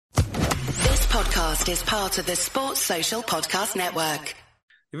podcast is part of the Sports Social Podcast Network.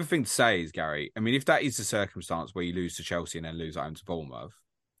 The other thing to say is, Gary, I mean, if that is the circumstance where you lose to Chelsea and then lose at home to Bournemouth,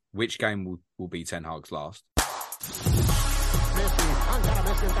 which game will be Ten Hag's last? The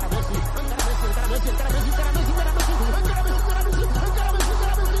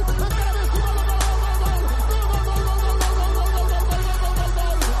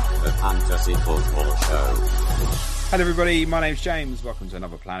Fantasy Football Show. Hello everybody, my name's James. Welcome to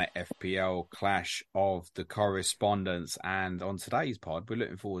another Planet FPL Clash of the Correspondents. And on today's pod, we're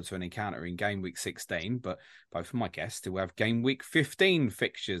looking forward to an encounter in Game Week 16, but both of my guests still have Game Week 15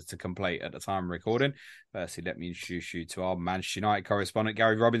 fixtures to complete at the time of recording. Firstly, let me introduce you to our Manchester United correspondent,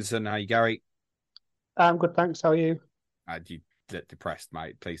 Gary Robinson. How are you, Gary? I'm good, thanks. How are you? You look depressed,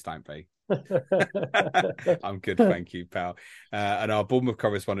 mate. Please don't be. I'm good, thank you, pal. And our Bournemouth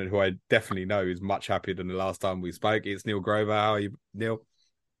correspondent, who I definitely know is much happier than the last time we spoke, it's Neil Grover. How are you, Neil?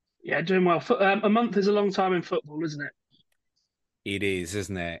 Yeah, doing well. A month is a long time in football, isn't it? It is,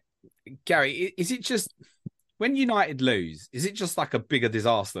 isn't it? Gary, is it just, when United lose, is it just like a bigger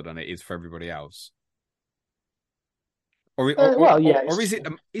disaster than it is for everybody else? Or is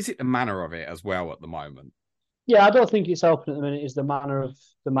it the manner of it as well at the moment? Yeah, I don't think it's helping at the minute. Is the manner of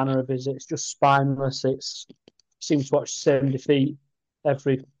it. It's just spineless. Seems to watch the same defeat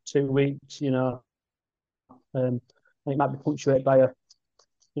every 2 weeks. And it might be punctuated by a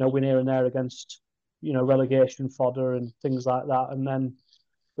win here and there against relegation fodder and things like that.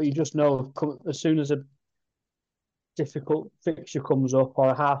 But you just know as soon as a difficult fixture comes up or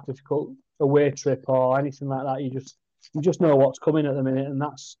a half difficult away trip or anything like that, you just know what's coming at the minute, and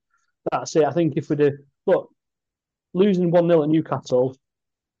that's it. I think if we do losing 1-0 at Newcastle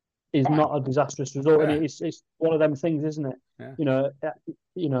is not a disastrous result. Yeah. And it's one of them things, isn't it? Yeah.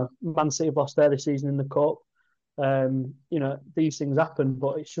 Man City have lost there this season in the cup. These things happen,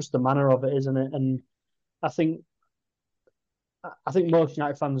 but it's just the manner of it, isn't it? And I think most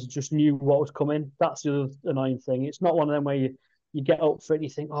United fans just knew what was coming. That's the other annoying thing. It's not one of them where you get up for it and you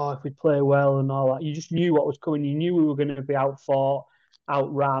think, oh, if we play well and all that. You just knew what was coming. You knew we were going to be outfought,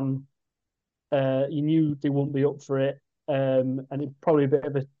 outran. You knew they wouldn't be up for it, and it's probably a bit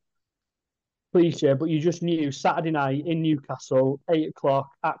of a cliche, but you just knew Saturday night in Newcastle, 8:00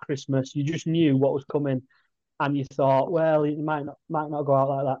 at Christmas. You just knew what was coming, and you thought, well, it might not go out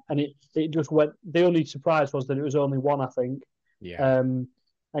like that, and it just went. The only surprise was that it was only one, I think. Yeah. And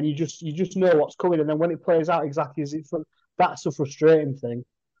you just know what's coming, and then when it plays out exactly as that's a frustrating thing,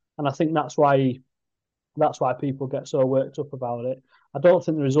 and I think that's why people get so worked up about it. I don't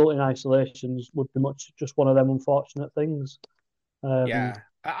think the result in isolations would be much just one of them unfortunate things. Yeah,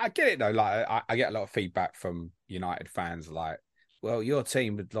 I get it though. Like I get a lot of feedback from United fans, like, well, your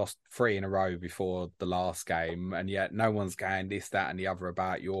team had lost 3 in a row before the last game, and yet no one's going this, that, and the other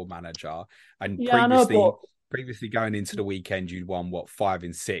about your manager. And previously going into the weekend, you'd won 5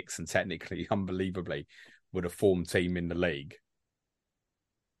 in 6, and technically, unbelievably, would have formed team in the league.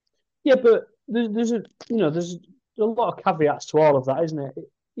 Yeah, but there's a lot of caveats to all of that, isn't it?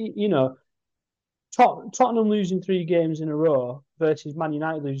 Tottenham losing 3 games in a row versus Man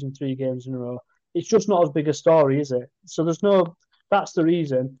United losing 3 games in a row, it's just not as big a story, is it? So that's the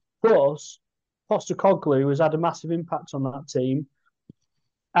reason. Plus, Postecoglou has had a massive impact on that team.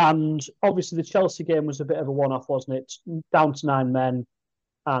 And obviously the Chelsea game was a bit of a one-off, wasn't it? Down to 9 men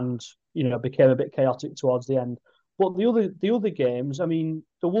and, became a bit chaotic towards the end. But the other games, I mean,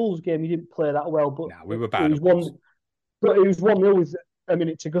 the Wolves game, you didn't play that well, but we were bad. It was 1-0 with a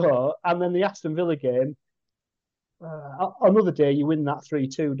minute to go, and then the Aston Villa game, another day you win that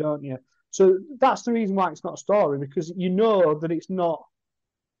 3-2, don't you? So that's the reason why it's not a story, because you know that it's not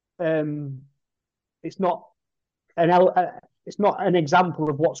an example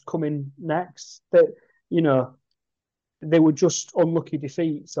of what's coming next. That they were just unlucky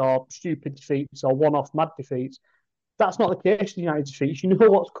defeats or stupid defeats or one-off mad defeats. That's not the case with United defeats. You know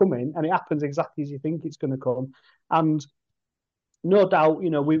what's coming, and it happens exactly as you think it's going to come. And no doubt,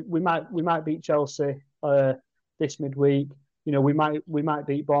 we might beat Chelsea this midweek. We might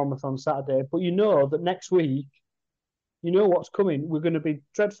beat Bournemouth on Saturday. But you know that next week, you know what's coming. We're going to be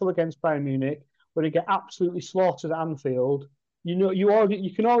dreadful against Bayern Munich. We're going to get absolutely slaughtered at Anfield. You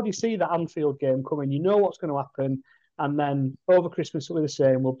can already see that Anfield game coming. You know what's going to happen. And then over Christmas it'll be the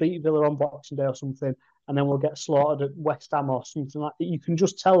same. We'll beat Villa on Boxing Day or something, and then we'll get slaughtered at West Ham or something like that. You can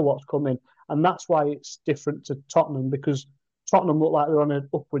just tell what's coming, and that's why it's different to Tottenham, because Tottenham look like they're on an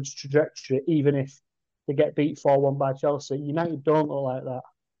upwards trajectory, even if they get beat 4-1 by Chelsea. United don't look like that.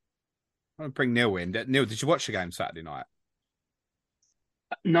 I'm going to bring Neil in. Neil, did you watch the game Saturday night?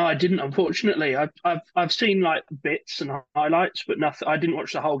 No, I didn't. Unfortunately, I've seen like bits and highlights, but nothing. I didn't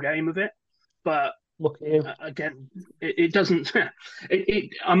watch the whole game of it. but Look at you. again, it doesn't.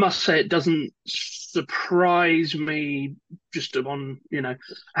 I must say, it doesn't surprise me just on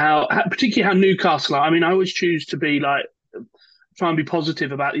how particularly how Newcastle are. I mean, I always choose to be like try and be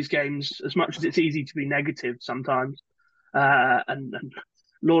positive about these games as much as it's easy to be negative sometimes. And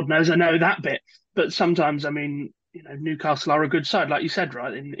Lord knows I know that bit, but sometimes I mean, Newcastle are a good side, like you said,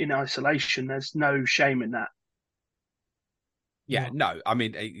 right? In isolation, there's no shame in that. Yeah, no, I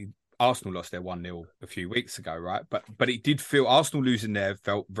mean, Arsenal lost their 1-0 a few weeks ago, right? But it did feel Arsenal losing there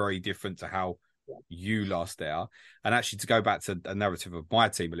felt very different to how you lost there. And actually, to go back to a narrative of my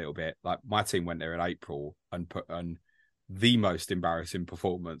team a little bit, like my team went there in April and put on the most embarrassing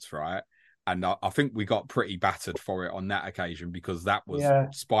performance, right? And I think we got pretty battered for it on that occasion because that was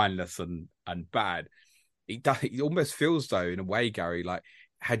spineless and bad. It almost feels though, in a way, Gary, like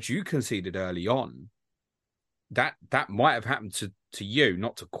had you conceded early on, that might have happened to you,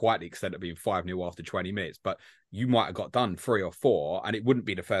 not to quite the extent of being 5-0 after 20 minutes, but you might have got done 3 or 4, and it wouldn't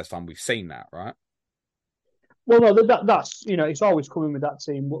be the first time we've seen that, right? Well, no, that's it's always coming with that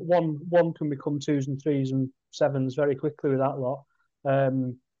team. One can become 2s and 3s and 7s very quickly with that lot.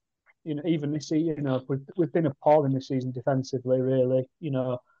 Even this season, we've been appalling this season defensively. Really,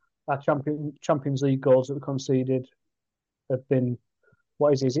 our Champions League goals that we conceded have been,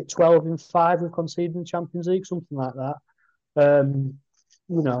 what is it 12 in 5 we've conceded in the Champions League, something like that. And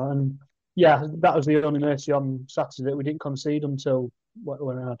yeah, that was the only mercy on Saturday. We didn't concede until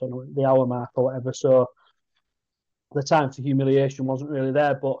when I don't know, the hour mark or whatever. So the time for humiliation wasn't really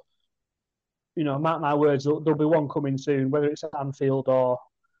there. But mark my words, there'll be one coming soon, whether it's at Anfield or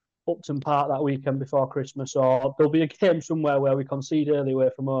Upton Park that weekend before Christmas, or there'll be a game somewhere where we concede early away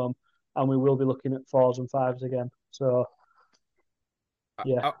from home, and we will be looking at 4s and 5s again. So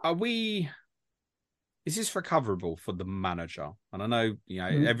yeah, is this recoverable for the manager? And I know,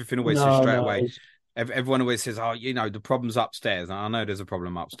 everything always says straight away. Everyone always says, "Oh, the problem's upstairs." And I know there's a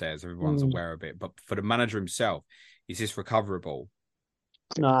problem upstairs. Everyone's aware of it. But for the manager himself, is this recoverable?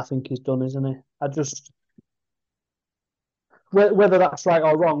 No, I think he's done, isn't he? I just whether that's right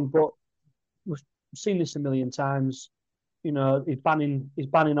or wrong, but we've seen this a million times. He's banning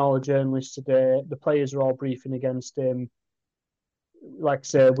all the journalists today. The players are all briefing against him. Like I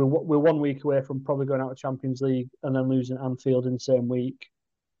say, we're 1 week away from probably going out of Champions League and then losing Anfield in the same week.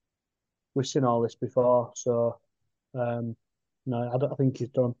 We've seen all this before, so no, I think he's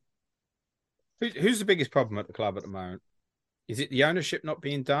done. Who's the biggest problem at the club at the moment? Is it the ownership not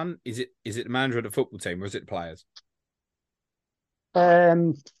being done? Is it the manager of the football team, or is it the players?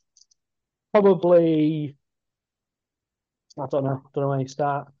 Probably. I don't know where you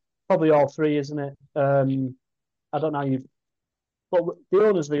start. Probably all three, isn't it? I don't know. But the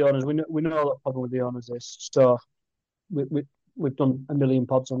owners. We know what the problem with the owners is. So we've done a million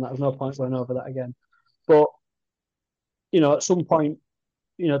pods on that. There's no point going over that again. But at some point,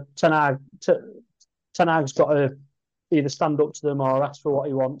 Ten Hag's got to either stand up to them or ask for what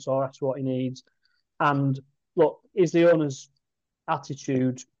he wants or ask for what he needs. And look, is the owner's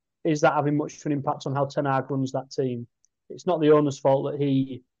attitude, is that having much of an impact on how Ten Hag runs that team? It's not the owner's fault that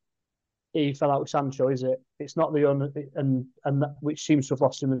he fell out with Sancho, is it? It's not the owner, and that, which seems to have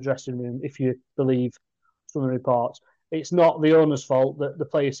lost him in the dressing room, if you believe some of the reports. It's not the owner's fault that the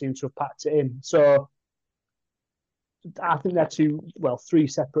players seem to have packed it in. So I think they're three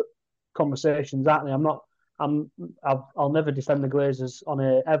separate conversations, aren't they? I'll never defend the Glazers on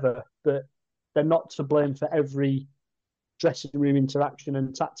it ever, but they're not to blame for every dressing room interaction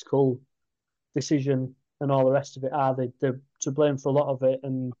and tactical decision and all the rest of it, are they? They're to blame for a lot of it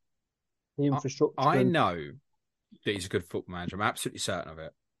and the infrastructure. I know that he's a good football manager. I'm absolutely certain of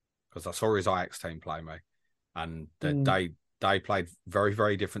it because I saw his Ajax team play, mate, and they played very,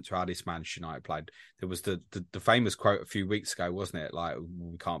 very different to how this Manchester United played. There was the famous quote a few weeks ago, wasn't it? Like,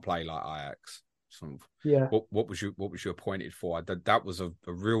 we can't play like Ajax. Yeah. What was you appointed for? That was a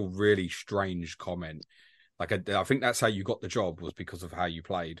really strange comment. Like, I think that's how you got the job, was because of how you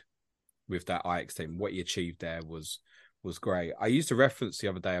played with that Ajax team. What he achieved there was great. I used a reference the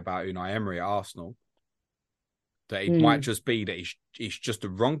other day about Unai Emery at Arsenal, that it might just be that he's just the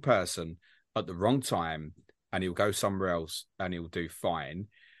wrong person at the wrong time, and he'll go somewhere else and he'll do fine.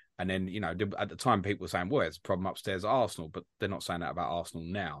 And then, at the time, people were saying, well, it's a problem upstairs at Arsenal, but they're not saying that about Arsenal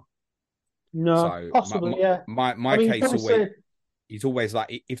now. No, so possibly, yeah. My case he's always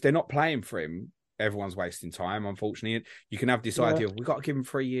like, if they're not playing for him, everyone's wasting time, unfortunately. You can have this idea of, we've got to give him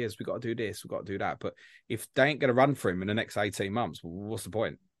 3 years, we've got to do this, we've got to do that. But if they ain't going to run for him in the next 18 months, well, what's the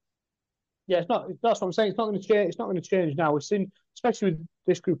point? Yeah, it's not. That's what I'm saying. It's not going to change. It's not going to change now. We've seen, especially with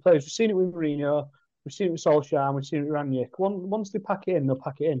this group of players, we've seen it with Mourinho, we've seen it with Solskjaer, and we've seen it with Ranić. Once they pack it in, they'll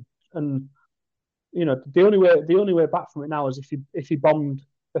pack it in. And the only way back from it now is if he bombed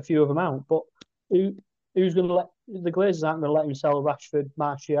a few of them out. But who's going to let the Glazers aren't going to let him sell Rashford,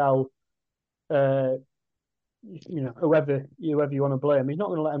 Martial, whoever you want to blame. He's not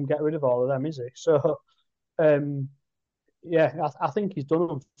going to let him get rid of all of them, is he? So, I think he's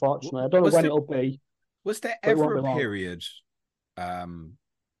done. Unfortunately, I don't know when it'll be. Was there ever a period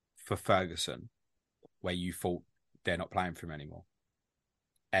for Ferguson where you thought they're not playing for him anymore?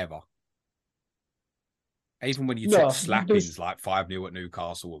 Ever? Even when you took slappings like 5-0 at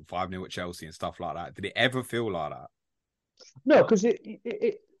Newcastle and 5-0 at Chelsea and stuff like that, did it ever feel like that? No, because there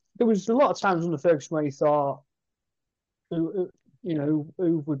was a lot of times under Ferguson where you thought, who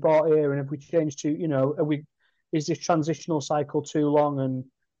we bought here, and have we changed to, is this transitional cycle too long, and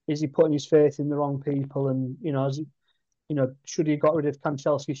is he putting his faith in the wrong people, and should he have got rid of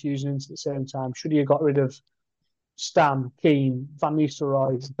Cancelo using at the same time? Should he have got rid of Stam, Keane, Van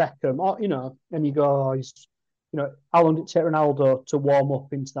Nistelrooy, Beckham, and you go, how long did it take Ronaldo to warm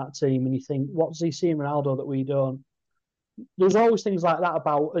up into that team? And you think, what does he see in Ronaldo that we don't? There's always things like that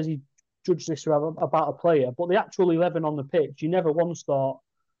about, as he judged this about a player, but the actual 11 on the pitch, you never once thought,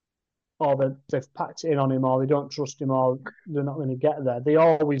 they've packed it in on him, or they don't trust him, or they're not going to get there. They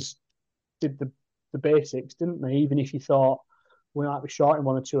always did the basics, didn't they? Even if you thought we might be short in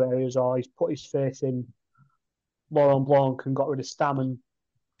one or two areas, or he's put his faith in Laurent Blanc and got rid of Stam, and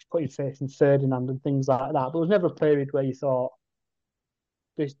he's put his faith in Ferdinand and things like that. But there was never a period where you thought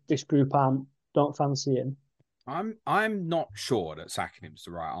this group don't fancy him. I'm not sure that sacking him is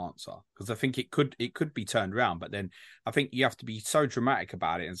the right answer, because I think it could be turned around, but then I think you have to be so dramatic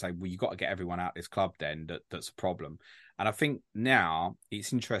about it and say, well, you got to get everyone out of this club then that's a problem. And I think now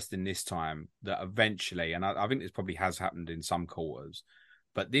it's interesting this time that eventually, and I think this probably has happened in some quarters,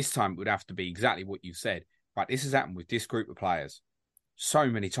 but this time it would have to be exactly what you said. Right, this has happened with this group of players so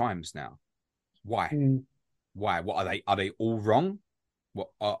many times now. Why? Why? What are they all wrong? What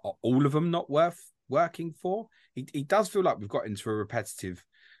are all of them not worth working for? It does feel like we've got into a repetitive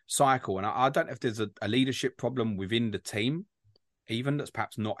cycle, and I don't know if there's a leadership problem within the team, even, that's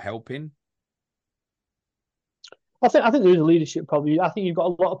perhaps not helping. I think there is a leadership problem. I think you've got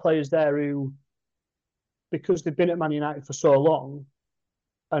a lot of players there who, because they've been at Man United for so long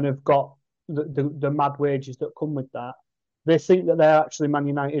and have got the mad wages that come with that, they think that they're actually Man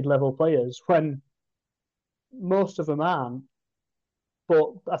United level players when most of them aren't. But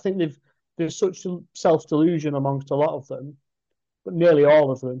I think there's such self-delusion amongst a lot of them, but nearly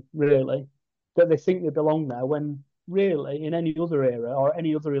all of them, really, that they think they belong there, when really in any other era or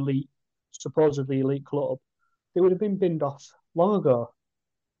any other supposedly elite club, they would have been binned off long ago.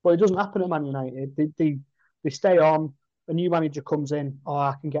 But it doesn't happen at Man United. They stay on. A new manager comes in. Oh,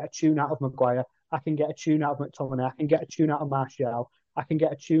 I can get a tune out of Maguire. I can get a tune out of McTominay. I can get a tune out of Martial. I can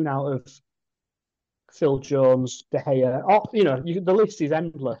get a tune out of Phil Jones, De Gea. The list is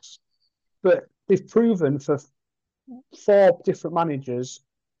endless. But they've proven for 4 different managers,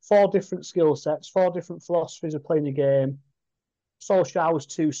 4 different skill sets, 4 different philosophies of playing the game. Solskjaer was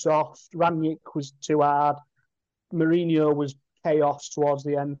too soft. Rangnick was too hard. Mourinho was chaos towards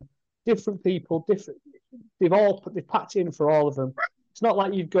the end. Different people, they've packed in for all of them. It's not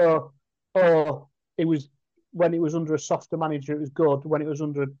like you'd go, it was when it was under a softer manager, it was good. When it was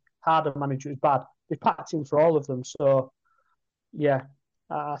under a harder manager, it was bad. They packed in for all of them. So, yeah,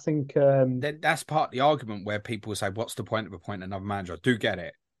 I think that's part of the argument where people say, "What's the point of appointing another manager?" I do get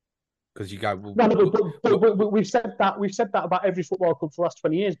it, because you go, but we've said that about every football club for the last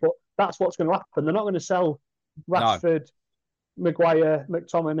 20 years. But that's what's going to happen. They're not going to sell Rashford, Maguire,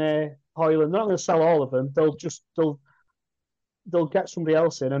 McTominay, Højlund. They're not going to sell all of them. They'll get somebody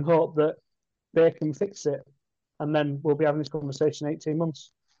else in and hope that they can fix it, and then we'll be having this conversation in 18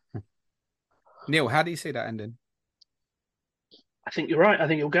 months. Neil, how do you see that ending? I think you're right. I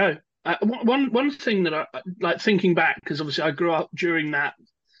think it'll go. One thing that I like thinking back, because obviously I grew up during that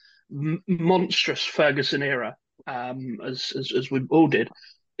monstrous Ferguson era, as we all did.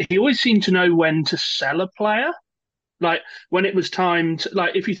 He always seemed to know when to sell a player. Like when it was time to,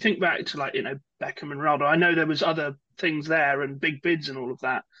 like, if you think back to Beckham and Ronaldo, I know there was other things there and big bids and all of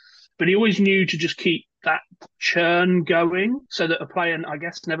that, but he always knew to just keep that churn going so that a player, I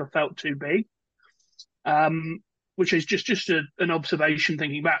guess, never felt too big. Which is just an observation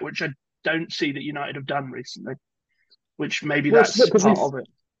thinking back, which I don't see that United have done recently. Which maybe that's part of it.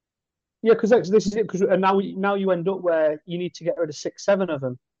 Yeah, because this is it. Because now you end up where you need to get rid of 6-7 of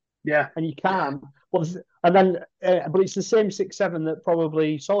them. Yeah, and you can. Well, and then, but it's the same 6-7 that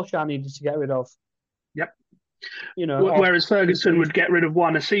probably Solskjaer needed to get rid of. Yep. Whereas Ferguson would get rid of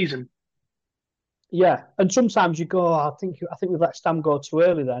 1 a season. Yeah, and sometimes you go, I think we've let Stam go too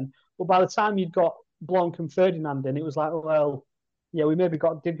early then. But by the time you'd got Blanc and Ferdinand in, it was like, well, yeah, we maybe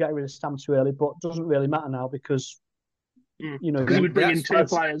did get rid of Stam too early, but it doesn't really matter now because because he would bring in two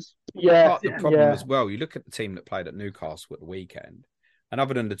players. Yeah, part of the problem as well. You look at the team that played at Newcastle at the weekend, and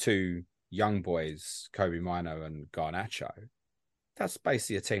other than the two young boys, Kobe Mino and Garnacho, that's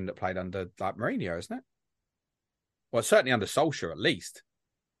basically a team that played under like Mourinho, isn't it? Well, certainly under Solskjaer at least.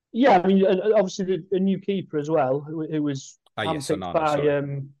 Yeah, I mean, obviously a new keeper as well, who was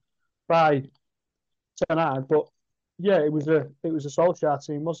handpicked by Ten Hag, but yeah, it was a Solskjaer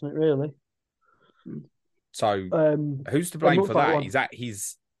team, wasn't it? Really. So, who's to blame for that? One. Is that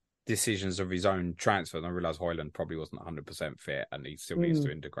his decisions of his own transfer? And I realise Højlund probably wasn't 100% fit, and he still needs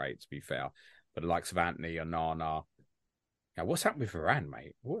to integrate. To be fair, but the likes of Anthony and Nana, what's happened with Varane,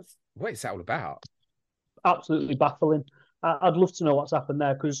 mate? What is that all about? Absolutely baffling. I'd love to know what's happened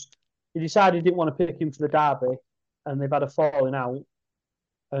there because he decided he didn't want to pick him for the derby, and they've had a falling out,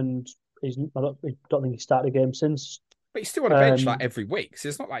 and I don't think he started a game since. But he's still on a bench like every week, so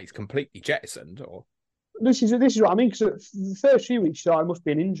it's not like he's completely jettisoned. Or this is what I mean. Because the first few weeks, it must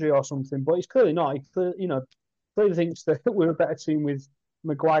be an injury or something, but he's clearly not. He clearly thinks that we're a better team with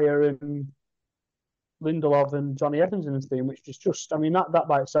Maguire and Lindelof and Johnny Evans in the team, which is just, I mean, that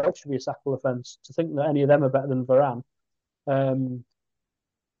by itself should be a sackable offence to think that any of them are better than Varane.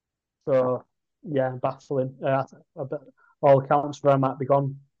 So yeah, baffling. I bet all accounts Varane might be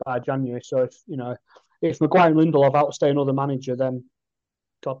gone by January. So if Maguire and Lindelof outstay another manager, then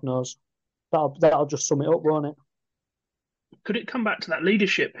God knows. That'll just sum it up, won't it? Could it come back to that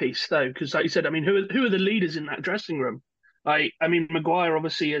leadership piece though? Because like you said, I mean, who are the leaders in that dressing room? I mean, Maguire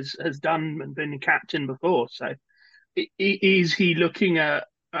obviously has done and been captain before. So is he looking at,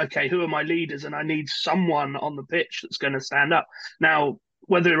 okay, who are my leaders? And I need someone on the pitch that's going to stand up. Now,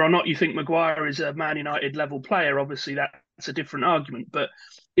 whether or not you think Maguire is a Man United level player, obviously that's a different argument. But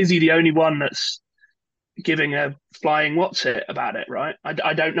is he the only one that's giving a flying what's it about it, right?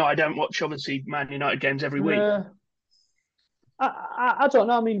 I don't know. I don't watch, obviously, Man United games every week. I don't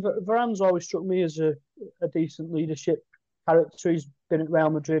know. I mean, Varane's always struck me as a decent leadership character. He's been at Real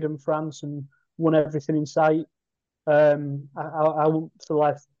Madrid and France and won everything in sight. I for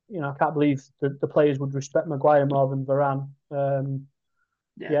life, I can't believe that the players would respect Maguire more than Varane. I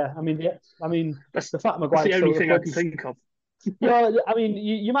mean, that's the fact Maguire's the only thing I can think of. I mean,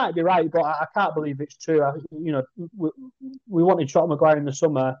 you might be right, but I can't believe it's true. We wanted Trot Maguire in the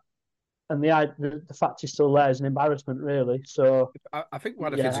summer, and the fact he's still there is an embarrassment, really. So I think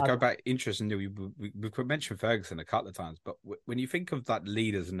one of the things that go back interestingly, we could mention Ferguson a couple of times, but when you think of like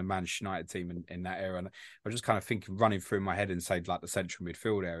leaders in the Manchester United team in that era, and I was just kind of thinking, running through my head inside like the central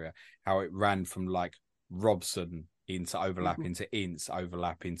midfield area, how it ran from like Robson into overlap into Ince,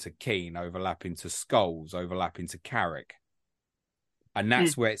 overlap into Keane, overlap into Scholes, overlap into Carrick. And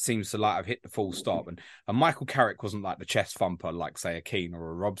that's where it seems to like have hit the full stop. And Michael Carrick wasn't like the chest thumper like, say, a Keane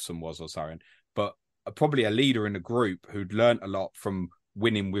or a Robson was or something, but probably a leader in a group who'd learnt a lot from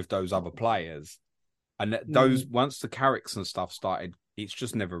winning with those other players. And those once the Carricks and stuff started, it's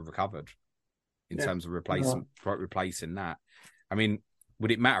just never recovered in terms of replacing that. I mean,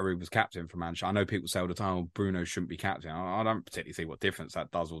 would it matter who was captain for Manchester? I know people say all the time, Bruno shouldn't be captain. I don't particularly see what difference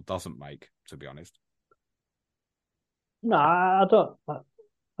that does or doesn't make, to be honest. No, I don't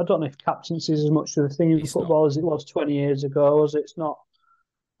know if captaincy is as much of a thing in football as it was 20 years ago. It's not.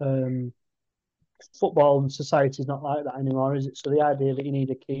 Football and society is not like that anymore, is it? So the idea that you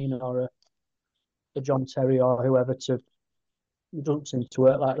need a Keane or a John Terry or whoever it doesn't seem to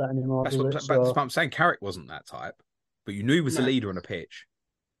work like that anymore. That's what I'm saying. Carrick wasn't that type, but you knew he was a leader on a pitch.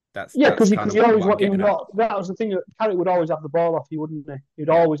 Because he always wanted. That was the thing. Carrick would always have the ball off you, wouldn't he? He'd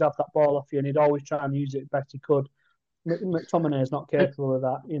always have that ball off you, and he'd always try and use it best he could. McTominay is not capable of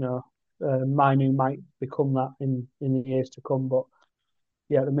that, Minu might become that in the years to come, but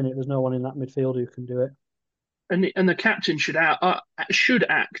at the minute there's no one in that midfield who can do it. And the captain should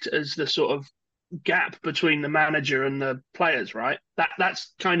act as the sort of gap between the manager and the players, right?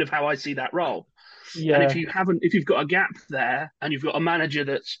 That's kind of how I see that role. Yeah. And if you've got a gap there and you've got a manager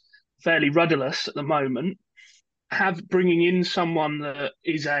that's fairly rudderless at the moment, bringing in someone that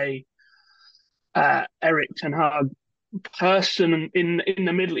is a Eric Ten Hag person in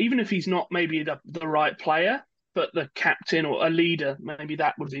the middle, even if he's not maybe the right player, but the captain or a leader, maybe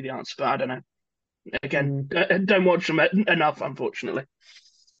that would be the answer. But I don't know. Again, don't watch them enough, unfortunately.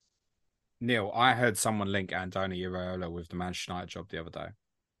 Neil, I heard someone link Andoni Iraola with the Manchester United job the other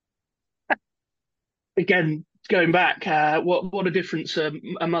day. Again, going back, what a difference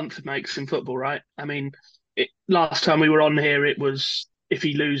a month makes in football, right? I mean, last time we were on here, it was if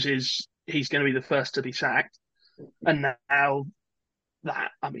he loses, he's going to be the first to be sacked. And now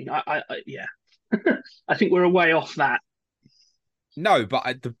that. I mean, yeah, I think we're a way off that. No,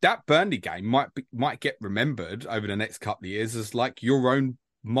 but that Burnley game might get remembered over the next couple of years as like your own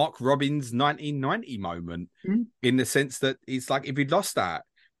Mark Robbins 1990 moment, in the sense that it's like if he'd lost that,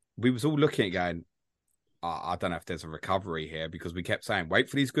 we was all looking at going, I don't know if there's a recovery here, because we kept saying, wait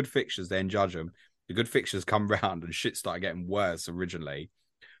for these good fixtures, then judge them. The good fixtures come round and shit started getting worse originally.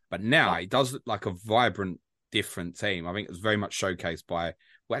 But now it does look like a vibrant, different team. I think it was very much showcased by,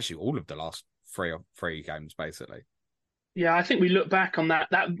 well, actually all of the last three games, basically. Yeah, I think we look back on that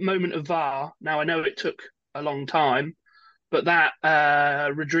moment of VAR. Now, I know it took a long time, but that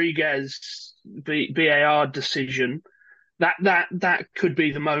Rodriguez VAR decision, that could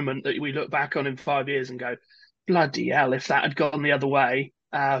be the moment that we look back on in 5 years and go, bloody hell, if that had gone the other way,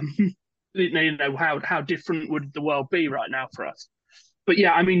 you know, how different would the world be right now for us? But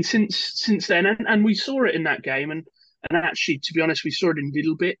yeah, I mean, since then, and we saw it in that game, and actually, to be honest, we saw it in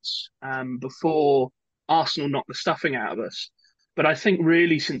little bits before Arsenal knocked the stuffing out of us. But I think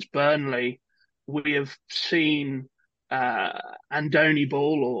really since Burnley, we have seen Andoni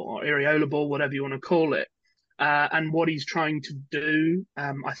ball or Areola ball, whatever you want to call it, and what he's trying to do.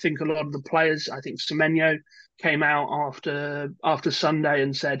 I think a lot of the players, I think Semenyo came out after Sunday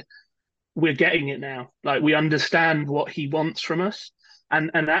and said, we're getting it now. Like, we understand what he wants from us.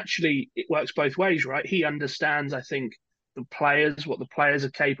 And actually, it works both ways, right? He understands, I think, the players, what the players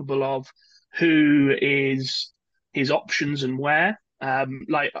are capable of, who is his options and where.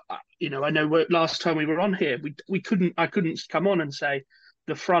 You know, I know last time we were on here, I couldn't come on and say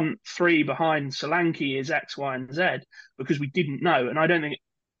the front three behind Solanke is X, Y, and Z, because we didn't know. And I don't think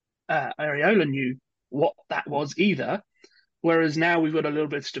Areola knew what that was either. Whereas now we've got a little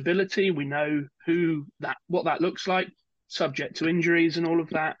bit of stability. We know what that looks like, subject to injuries and all of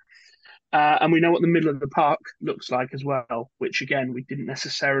that. And we know what the middle of the park looks like as well, which, again, we didn't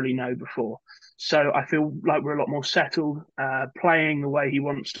necessarily know before. So I feel like we're a lot more settled, playing the way he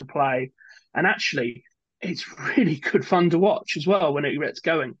wants to play. And actually, it's really good fun to watch as well when it gets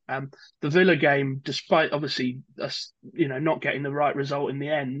going. The Villa game, despite obviously us, you know, not getting the right result in the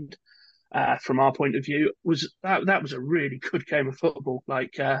end, from our point of view, that was a really good game of football.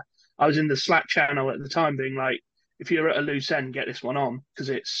 Like, I was in the Slack channel at the time being like, if you're at a loose end, get this one on, because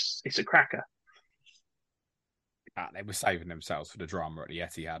it's a cracker. They were saving themselves for the drama at the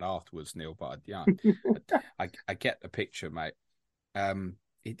Etihad afterwards, Neil. But yeah, I get the picture, mate.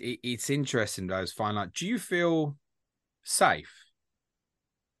 It's interesting though. It's fine. Like, do you feel safe?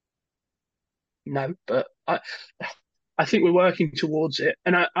 No, but I think we're working towards it,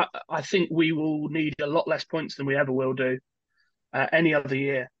 and I think we will need a lot less points than we ever will do any other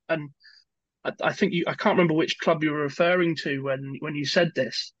year. And I think I can't remember which club you were referring to when you said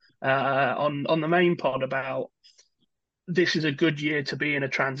this on the main pod about this is a good year to be in a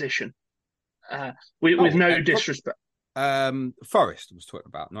transition. With no disrespect. Forest was talking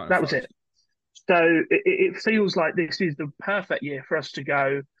about. Not that was it. So it feels like this is the perfect year for us to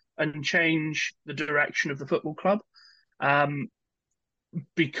go and change the direction of the football club,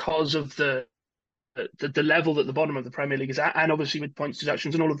 because of the level that the bottom of the Premier League is at, and obviously with points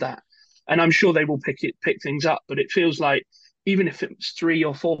deductions and all of that. And I'm sure they will pick things up, but it feels like even if it's 3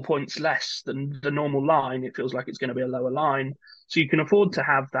 or 4 points less than the normal line, it feels like it's going to be a lower line. So you can afford to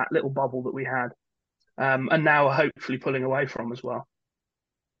have that little bubble that we had, and now are hopefully pulling away from as well.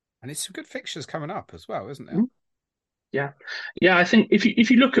 And it's some good fixtures coming up as well, isn't there? Yeah. I think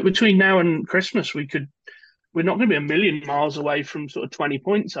if you look at between now and Christmas, we're not going to be a million miles away from sort of 20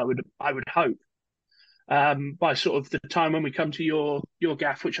 points. I would hope. By sort of the time when we come to your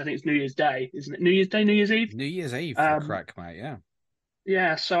gaff, which I think is New Year's Day, isn't it? New Year's Day, New Year's Eve? New Year's Eve for crack, mate, yeah.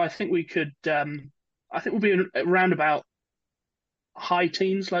 Yeah, so I think we could, I think we'll be around about high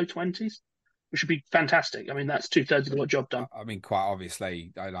teens, low 20s, which would be fantastic. I mean, that's 2/3 of the job done. I mean, quite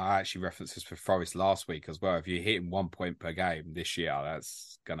obviously, I actually referenced this for Forest last week as well. If you're hitting 1 point per game this year,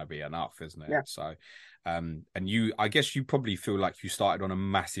 that's going to be enough, isn't it? Yeah. So, and I guess you probably feel like you started on a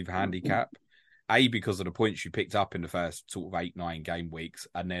massive handicap. A, because of the points you picked up in the first sort of 8-9 game weeks,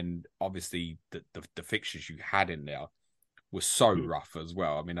 and then obviously the fixtures you had in there were so rough as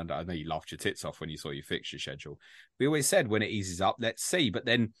well. I mean, I know you laughed your tits off when you saw your fixture schedule. We always said when it eases up, let's see. But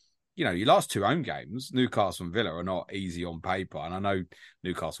then, you know, your last 2 home games, Newcastle and Villa, are not easy on paper. And I know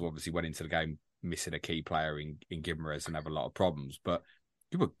Newcastle obviously went into the game missing a key player in Gimenez and have a lot of problems, but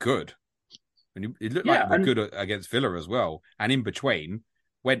you were good. And it looked like you were good against Villa as well. And in between,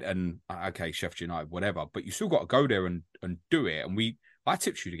 went and, okay, Sheffield United, whatever, but you still got to go there and do it. And I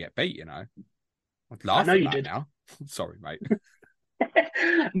tipped you to get beat, you know. I'd laugh at that now. Sorry, mate.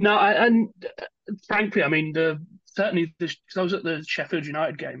 No, and frankly, I mean, the certainly because I was at the Sheffield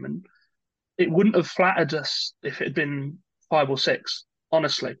United game, and it wouldn't have flattered us if it had been 5 or 6.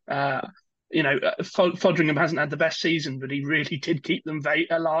 Honestly, Fodringham hasn't had the best season, but he really did keep them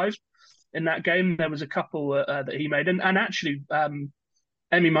alive in that game. There was a couple that he made, and actually,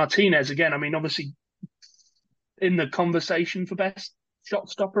 Emi Martinez again. I mean, obviously, in the conversation for best shot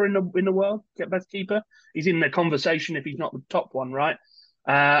stopper in the world, get best keeper. He's in the conversation if he's not the top one, right?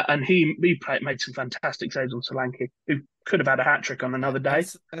 And he made some fantastic saves on Solanke, who could have had a hat trick on another day.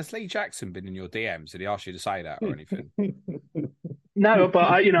 Has Lee Jackson been in your DMs? Did he ask you to say that or anything? No, but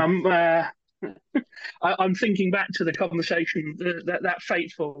I'm thinking back to the conversation, that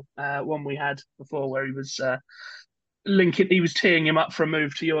fateful one we had before, where he was he was teeing him up for a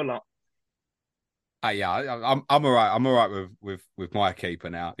move to your lot. Yeah, I'm all right. I'm all right with my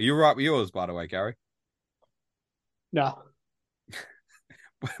keeper now. Are you all right with yours, by the way, Gary? No.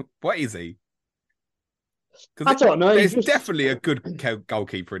 What is he? I don't know. There's definitely a good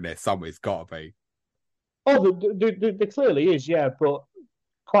goalkeeper in there somewhere. It's got to be. Oh, there clearly is, yeah, but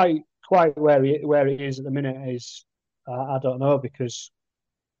quite where it is at the minute is I don't know, because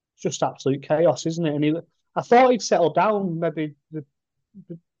it's just absolute chaos, isn't it? And I thought he'd settled down maybe the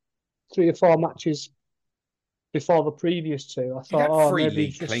 3 or 4 matches before the previous 2. I thought, three maybe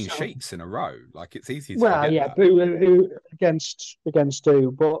league clean sheets in a row. Like, it's easy to well, yeah, that. but who against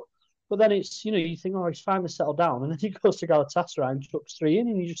who? But then it's, you think, he's finally settled down, and then he goes to Galatasaray and chucks 3 in,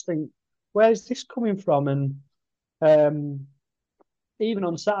 and you just think, where's this coming from? And even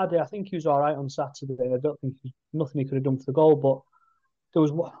on Saturday, I think he was all right on Saturday. I don't think nothing he could have done for the goal, but there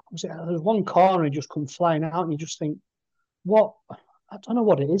was one corner he just come flying out, and you just think, what? I don't know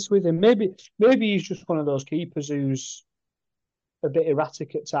what it is with him. Maybe he's just one of those keepers who's a bit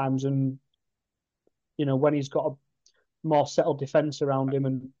erratic at times, and when he's got a more settled defence around him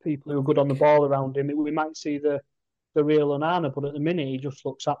and people who are good on the ball around him, we might see the real Onana. But at the minute, he just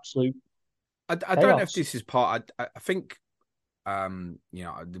looks absolute. I don't know if this is part. I think,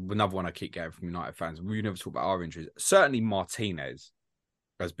 another one I keep getting from United fans. We never talk about our injuries. Certainly, Martinez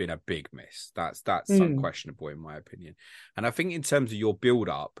has been a big miss. That's unquestionable in my opinion. And I think in terms of your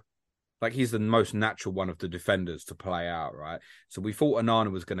build-up, like, he's the most natural one of the defenders to play out, right? So we thought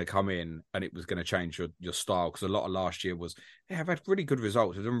Onana was going to come in and it was going to change your style, because a lot of last year was, I've had really good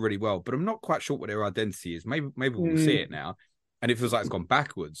results, they've done really well, but I'm not quite sure what their identity is. Maybe we'll see it now. And it feels like it's gone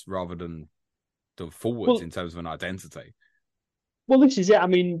backwards rather than forwards in terms of an identity. Well, this is it. I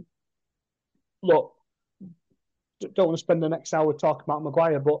mean, look, don't want to spend the next hour talking about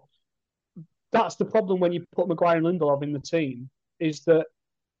Maguire, but that's the problem when you put Maguire and Lindelof in the team, is that,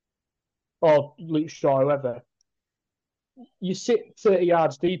 or Luke Shaw, whoever, you sit 30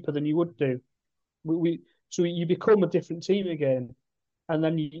 yards deeper than you would do. So you become a different team again, and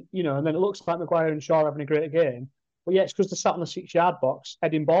then and then it looks like Maguire and Shaw are having a great game. But yeah, it's because they're sat in the 6-yard box,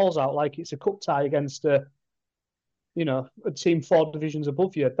 heading balls out like it's a cup tie against a team 4 divisions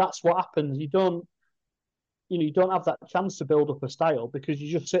above you. That's what happens. You don't have that chance to build up a style, because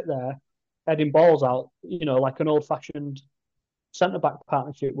you just sit there heading balls out, like an old-fashioned centre-back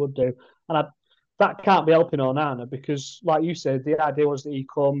partnership would do. And that can't be helping Onana, because, like you said, the idea was that he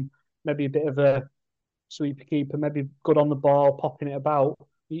come maybe a bit of a sweeper keeper, maybe good on the ball, popping it about.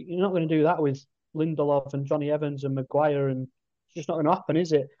 You're not going to do that with Lindelof and Johnny Evans and Maguire, and it's just not going to happen,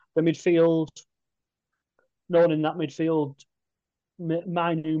 is it? The midfield, no one in that midfield,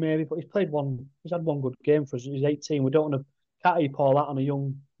 Manu maybe, but he's had one good game for us. He's 18. We don't want to cat all that on a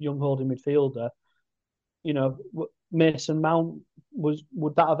young holding midfielder. Mason Mount,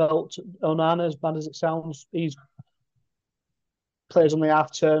 would that have helped Onana, as bad as it sounds? He's plays on the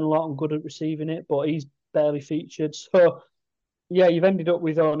half turn a lot and good at receiving it, but he's barely featured. So yeah, you've ended up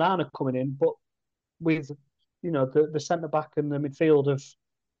with Onana coming in, but with the centre back and the midfield of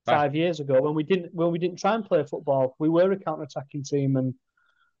 5 years ago, when we didn't try and play football, we were a counter attacking team and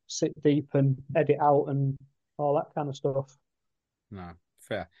sit deep and edit out and all that kind of stuff. No,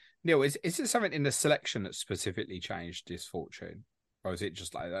 fair. Neil, is there something in the selection that specifically changed this fortune? Or is it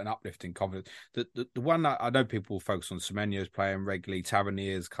just like an uplift in confidence? The one that I know people focus on, Semenyo's playing regularly,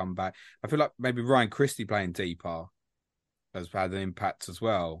 Tavernier's come back. I feel like maybe Ryan Christie playing deeper has had an impact as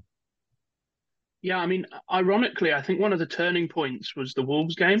well. Yeah, I mean, ironically, I think one of the turning points was the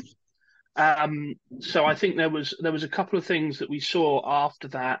Wolves game. So I think there was a couple of things that we saw after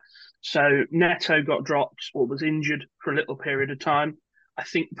that. So Neto got dropped or was injured for a little period of time. I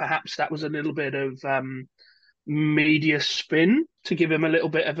think perhaps that was a little bit of media spin to give him a little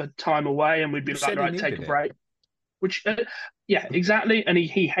bit of a time away, and we'd be like, right, take a break. Which, yeah, exactly. And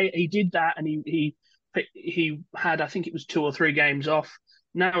he did that, and he had, I think it was 2 or 3 games off.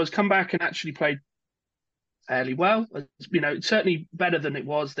 Now has come back and actually played fairly well. It's certainly better than it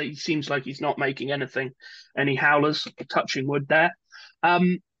was. He seems like he's not making any howlers, touching wood there.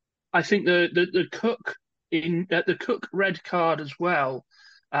 I think the Cook red card as well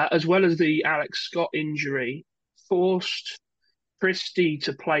as the Alex Scott injury, forced Christie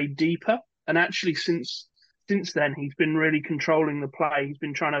to play deeper. And actually, since then, he's been really controlling the play. He's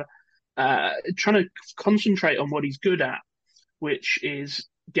been trying to concentrate on what he's good at, which is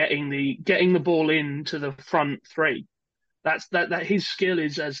getting the ball into the front three. That his skill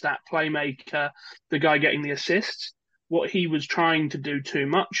is as that playmaker, the guy getting the assists. What he was trying to do too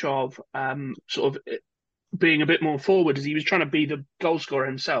much of, sort of being a bit more forward, as he was trying to be the goal scorer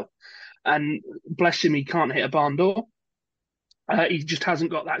himself. And bless him, he can't hit a barn door. He just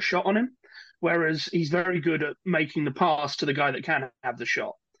hasn't got that shot on him. Whereas he's very good at making the pass to the guy that can have the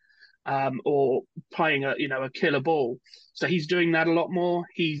shot, or playing a killer ball. So he's doing that a lot more.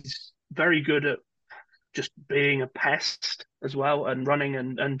 He's very good at just being a pest as well, and running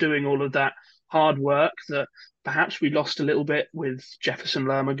and doing all of that hard work that perhaps we lost a little bit with Jefferson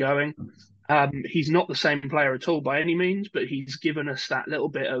Lerma going. He's not the same player at all by any means, but he's given us that little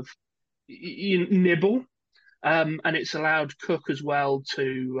bit of nibble, and it's allowed Cook as well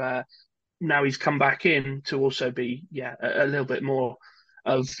to now he's come back in to also be a little bit more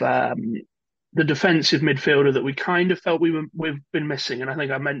of the defensive midfielder that we kind of felt we've been missing. And I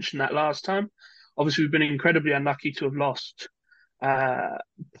think I mentioned that last time. Obviously, we've been incredibly unlucky to have lost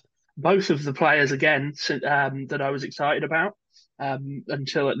both of the players again that I was excited about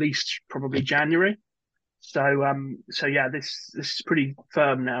until at least probably January. So yeah, this is pretty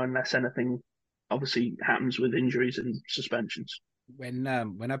firm now, unless anything obviously happens with injuries and suspensions. When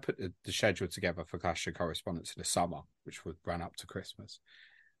I put the schedule together for Clash Correspondence in the summer, which would run up to Christmas,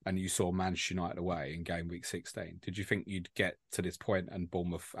 and you saw Manchester United away in game week 16, did you think you'd get to this point and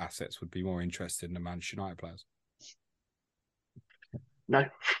Bournemouth assets would be more interested in the Manchester United players? No,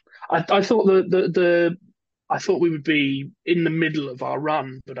 I thought I thought we would be in the middle of our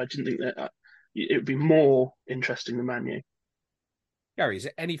run, but I didn't think that it would be more interesting than Man U. Gary, is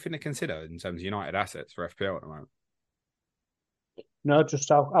there anything to consider in terms of United assets for FPL at the moment? No, just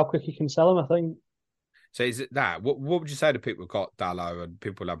how quick you can sell them, I think. So is it that? What would you say to people who've got Dallo and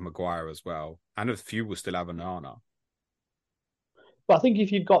people have Maguire as well? And a few will still have Onana. But I think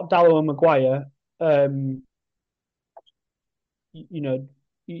if you've got Dallo and Maguire, you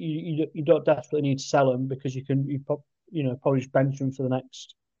don't desperately need to sell them, because you probably just bench them for the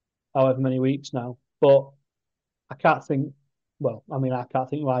next however many weeks now. But I can't think why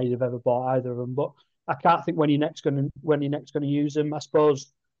you'd have ever bought either of them. But I can't think when you're next going to use them. I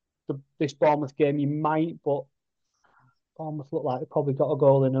suppose this Bournemouth game you might, but Bournemouth look like they probably got a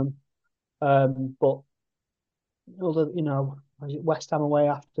goal in them. But West Ham away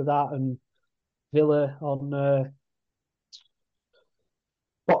after that, and Villa on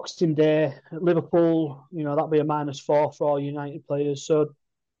Boxing Day at Liverpool. That'll be a -4 for all United players. So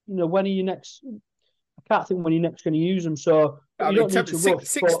when are you next? I can't think when you're next going to use them. So you don't need to rush.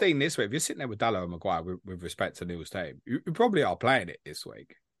 16 this week. If you're sitting there with Dallo and Maguire, with respect to Neil's team, you probably are playing it this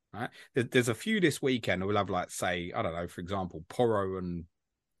week, right? There's a few this weekend who will have, like, say, I don't know, for example, Porro and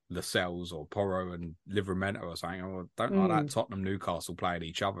Lascelles, or Porro and Livramento or something. Or don't like that Tottenham Newcastle playing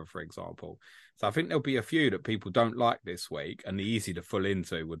each other, for example. So I think there'll be a few that people don't like this week, and the easy to full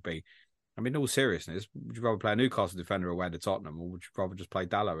into would be, I mean, in all seriousness, would you rather play a Newcastle defender away to Tottenham, or would you rather just play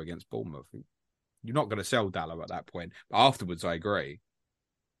Dallo against Bournemouth? You're not going to sell Dallo at that point. But afterwards, I agree.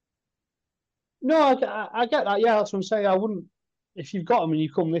 No, I get that. Yeah, that's what I'm saying. I wouldn't, if you've got them and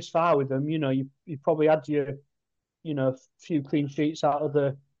you come this far with them, you probably had your, few clean sheets out of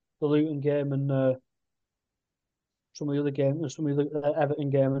the Luton game and some of the other games, some of the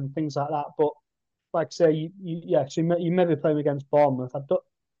Everton game and things like that. But like I say, so you may be playing against Bournemouth. I don't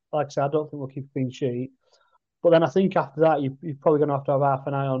think we'll keep a clean sheet. But then I think after that, you're probably going to have half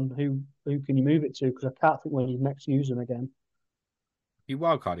an eye on who can you move it to, because I can't think when you next use them again. You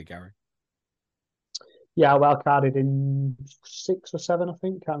wildcarded, Gary? Yeah, I wildcarded in 6 or 7, I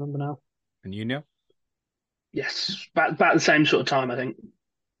think. Can't remember now. And you, Neil? Yes, about the same sort of time, I think.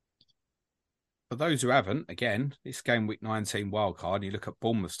 For those who haven't, again, it's game week 19 wildcard, and you look at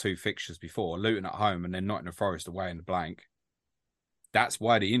Bournemouth's 2 fixtures before, Luton at home and then Nottingham Forest away in the blank. That's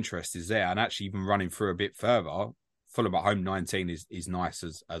why the interest is there. And actually, even running through a bit further, Fulham at home 19 is nice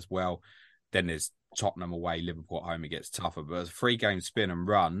as well. Then there's Tottenham away, Liverpool at home. It gets tougher. But as a 3-game spin and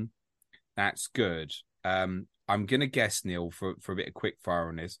run, that's good. I'm going to guess, Neil, for a bit of quick fire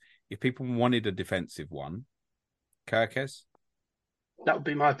on this, if people wanted a defensive one, CotC? That would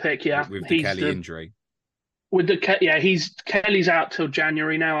be my pick, yeah. With the Kelly injury. Kelly's out till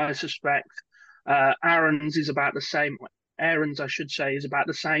January now, I suspect. Aaron's is about the same. Aaron's, I should say, is about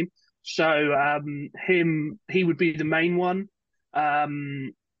the same. So he would be the main one.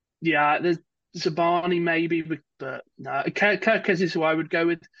 Yeah, there's Zabani maybe, but no, Kirkez is who I would go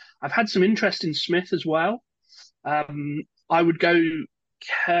with. I've had some interest in Smith as well. I would go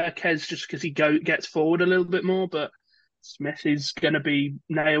Kirkez just because he gets forward a little bit more, but Smith is going to be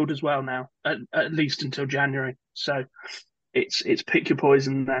nailed as well now, at least until January. So it's pick your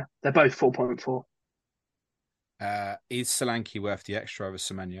poison there. They're both 4.4. Is Solanke worth the extra over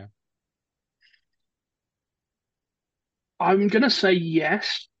Semenyo? I'm going to say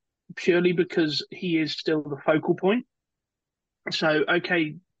yes, purely because he is still the focal point. So,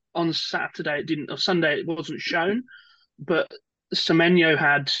 okay, on Saturday it didn't, or Sunday it wasn't shown, but Semenyo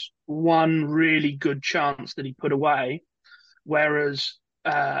had one really good chance that he put away, whereas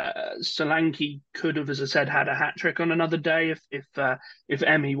Solanke could have, as I said, had a hat trick on another day if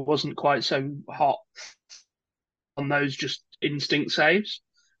Emmy wasn't quite so hot on those just instinct saves.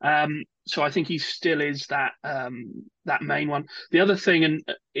 So I think he still is that main one. The other thing, and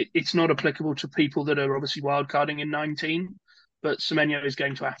it's not applicable to people that are obviously wildcarding in 19, but Semenyo is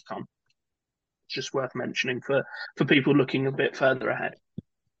going to AFCON. It's just worth mentioning for people looking a bit further ahead.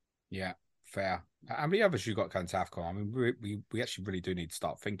 Yeah, fair. How many others you got going to AFCON? I mean, we actually really do need to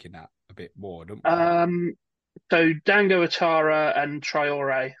start thinking that a bit more, don't we? So Dango Atara and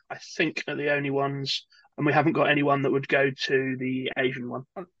Traore, I think, are the only ones, and we haven't got anyone that would go to the Asian one.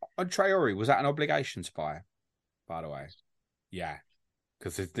 On Traore, was that an obligation to buy, by the way? Yeah,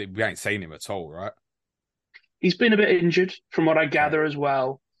 because we ain't seen him at all, right? He's been a bit injured, from what I gather as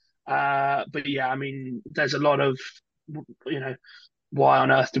well. But yeah, I mean, there's a lot of, why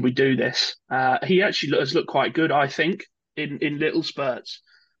on earth did we do this? He actually has looked quite good, I think, in little spurts.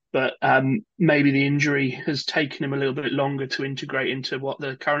 But maybe the injury has taken him a little bit longer to integrate into what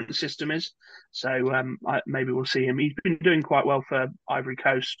the current system is. So maybe we'll see him. He's been doing quite well for Ivory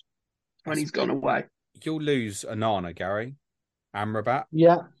Coast when he's gone away. You'll lose Anana, Gary. Amrabat?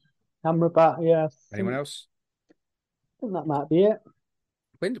 Yeah, Amrabat, yeah. Anyone else? I think that might be it.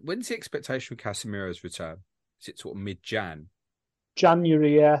 When's the expectation of Casemiro's return? Is it sort of mid-Jan?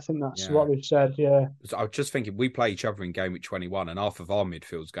 January, yeah, I think that's what we've said, yeah. I was just thinking, we play each other in game week 21, and half of our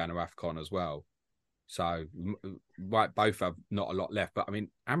midfield's going to AFCON as well. So, might both have not a lot left. But, I mean,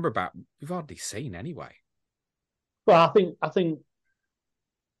 Amrabat, we've hardly seen anyway. Well, I think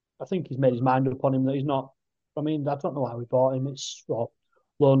he's made his mind up on him that he's not. I mean, I don't know why we bought him.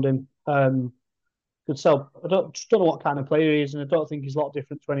 Loaned him. Could sell. Just don't know what kind of player he is, and I don't think he's a lot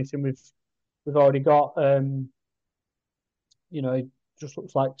different to anything we've already got. He just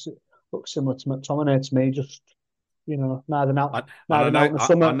looks similar to McTominay to me. Just neither out. I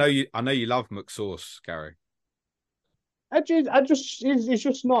know you love McSauce, Gary. He's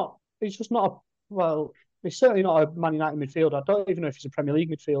just not. He's certainly not a Man United midfielder. I don't even know if he's a Premier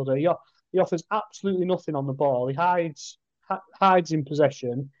League midfielder. He offers absolutely nothing on the ball. He hides in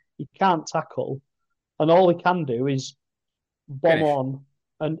possession. He can't tackle, and all he can do is bomb on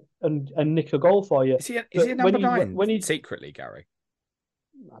and nick a goal for you. Is he a number 9 secretly, Gary?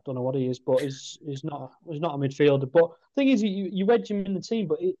 I don't know what he is, but he's not a midfielder. But the thing is, you wedge him in the team,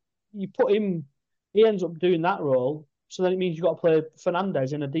 but you put him, he ends up doing that role. So then it means you've got to play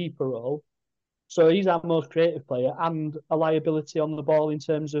Fernandes in a deeper role. So he's our most creative player and a liability on the ball in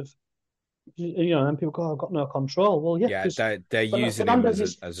terms of, and people go, I've got no control. Well, yeah. They're using him as a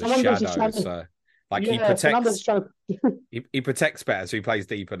shadow. He protects better, so he plays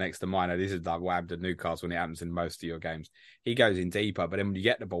deeper next to Mino. This is like what happened at Newcastle when it happens in most of your games. He goes in deeper, but then when you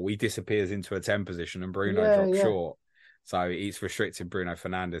get the ball, he disappears into a 10 position and Bruno drops short. So he's restricted Bruno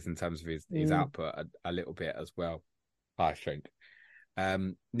Fernandes in terms of his output a little bit as well, I think.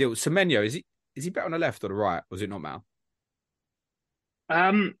 Neil, Semenyo, is he better on the left or the right, or is it not matter?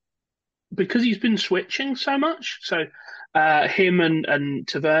 Because he's been switching so much. So him and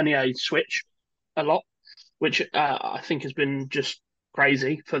Tavernier switch a lot, which I think has been just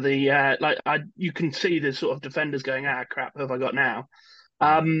crazy for the you can see the sort of defenders going, crap, who have I got now?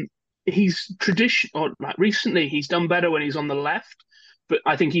 He's recently he's done better when he's on the left, but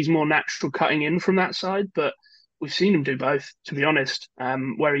I think he's more natural cutting in from that side. But we've seen him do both, to be honest,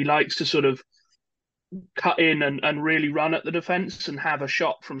 where he likes to sort of cut in and really run at the defence and have a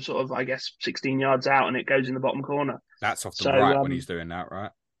shot from sort of, I guess, 16 yards out and it goes in the bottom corner. That's off the right when he's doing that,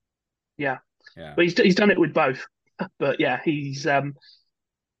 right? Yeah. But he's done it with both. But yeah,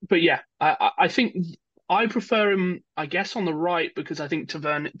 I think I prefer him, I guess, on the right because I think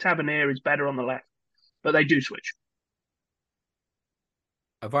Tavernier is better on the left. But they do switch.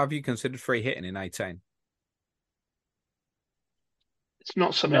 Have either of you considered free hitting in 18? It's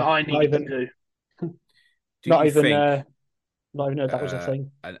not something I need to do. Do you think? Not even heard that was a thing.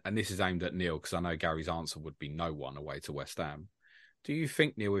 And this is aimed at Neil because I know Gary's answer would be no one away to West Ham. Do you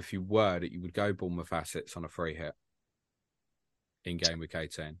think, Neil, if you were, that you would go Bournemouth assets on a free hit in game week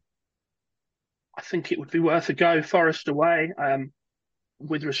 18? I think it would be worth a go. Forest away.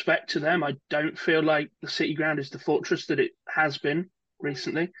 With respect to them, I don't feel like the City ground is the fortress that it has been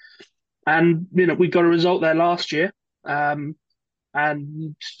recently. And we got a result there last year, and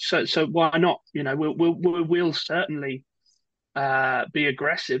so why not? We'll certainly be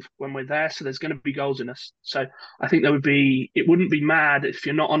aggressive when we're there. So there's going to be goals in us. So I think it wouldn't be mad if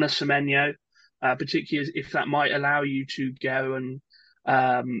you're not on a Semenyo, particularly if that might allow you to go and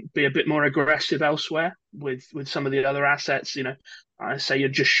be a bit more aggressive elsewhere with some of the other assets. I say you're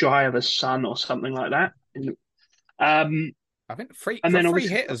just shy of a Son or something like that. I think free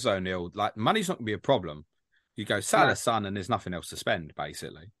hitters though, Neil, like money's not going to be a problem. You go Salah, Son, and there's nothing else to spend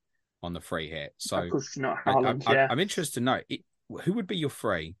basically on the free hit. So I'm interested to know who would be your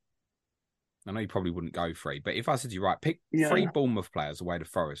free. I know you probably wouldn't go free, but if I said to you, right, pick 3 Bournemouth players away to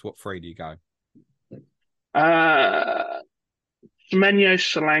Forest, what free do you go? Semenyo,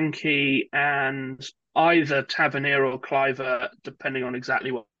 Solanke, and either Tavernier or Cliver, depending on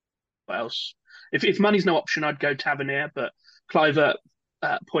exactly what else. If money's no option, I'd go Tavernier, but Cliver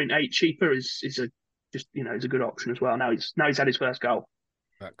at 0.8 cheaper is a good option as well. Now he's had his first goal.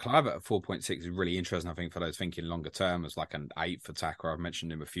 Cliver at 4.6 is really interesting, I think, for those thinking longer term as like an 8th attacker. I've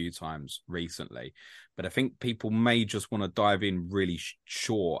mentioned him a few times recently, but I think people may just want to dive in really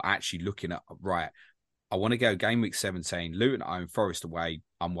short, actually looking at, right, I want to go game week 17, Luton at home, Forest away,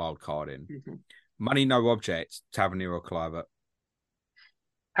 I'm wild carding. Mm-hmm. Money, no object, Tavernier or Cliver?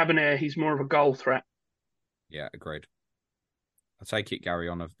 Tavernier, he's more of a goal threat. Yeah, agreed. I take it, Gary,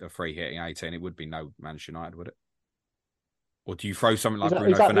 on a free hitting 18, it would be no Manchester United, would it? Or do you throw something like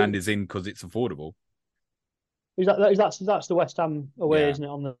Bruno Fernandes in because it's affordable? That's the West Ham away, isn't it,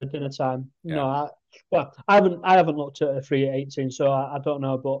 on the dinner time? Yeah. No, I haven't looked at a free at 18, so I don't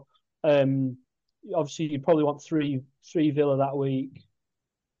know. But obviously, you probably want three Villa that week.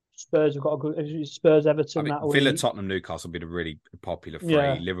 Spurs have got a good Spurs Everton that week. Villa, Tottenham, Newcastle will be the really popular free.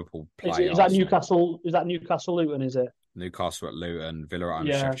 Yeah. Liverpool play. Is that Newcastle? Is that Newcastle Luton? Is it Newcastle at Luton, Villa at home,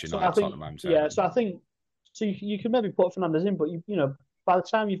 Sheffield United, Tottenham home? Yeah, so I think you can maybe put Fernandes in, but by the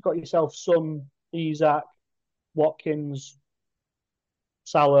time you've got yourself some Isak, Watkins,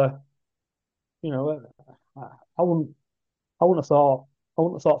 Salah, I wouldn't have thought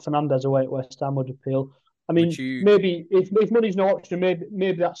Fernandes away at West Ham would appeal. I mean, maybe if money's no option,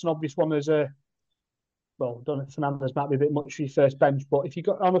 maybe that's an obvious one as a. Well, don't know if Fernandes might be a bit much for your first bench, but if you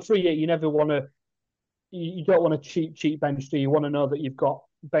got on a free hit, you never want to. You don't want a cheap bench, do you? You want to know that you've got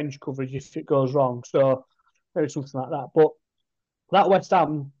bench coverage if it goes wrong. So maybe something like that. But that West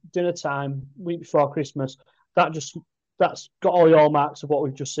Ham dinner time week before Christmas, that's got all the hallmarks of what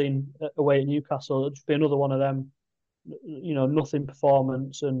we've just seen away at Newcastle. It'll just be another one of them, nothing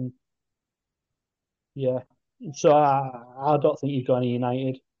performance, and yeah. So I don't think you've got any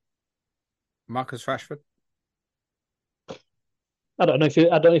United. Marcus Rashford. I don't know if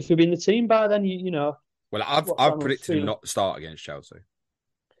he'll be in the team by then. Well, I've predicted him not to start against Chelsea.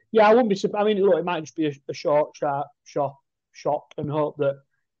 Yeah, I wouldn't be surprised. I mean, look, it might just be a short, sharp shock and hope that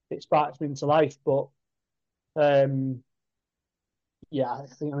it sparks him into life. But yeah, I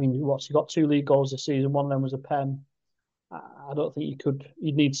think. I mean, he got 2 league goals this season. One of them was a pen. I don't think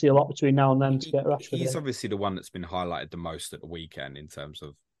you'd need to see a lot between now and then to get Rashford. He's obviously the one that's been highlighted the most at the weekend in terms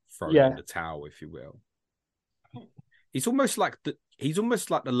of throwing in the towel, if you will. He's almost like the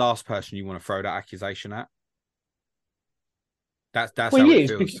last person you want to throw that accusation at. That's how it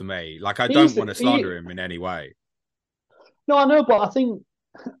feels to me. Like, I don't want to slander him in any way. No, I know, but I think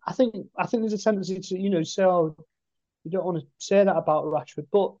there's a tendency to say, "Oh, you don't want to say that about Rashford,"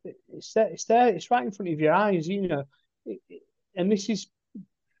 but it's there, it's right in front of your eyes, and this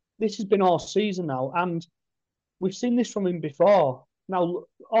has been all season now, and we've seen this from him before. Now,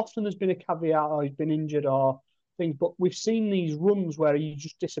 often there's been a caveat, or he's been injured or things, but we've seen these runs where he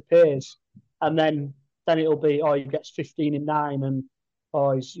just disappears, and then it'll be, he gets 15 in 9, and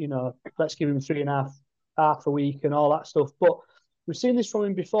he's let's give him 3.5 half a week and all that stuff. But we've seen this from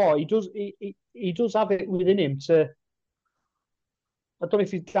him before. He does have it within him to. I don't know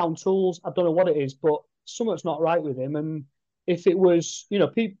if he's down tools. I don't know what it is, but something's not right with him. And if it was,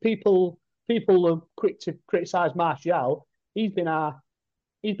 people are quick to criticise Martial. He's been our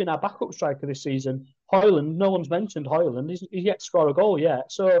backup striker this season. Højlund, no one's mentioned Højlund. He's yet to score a goal yet.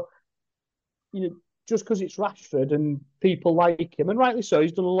 So, just because it's Rashford and people like him, and rightly so,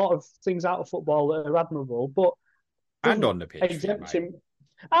 he's done a lot of things out of football that are admirable, but and on the pitch, exempt him,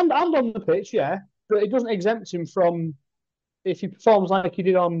 and on the pitch, yeah. but it doesn't exempt him from if he performs like he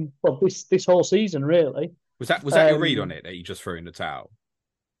did on this whole season. Really, was that your read on it that he just threw in the towel?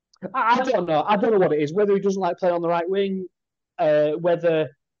 I don't know. I don't know what it is. Whether he doesn't like playing on the right wing, whether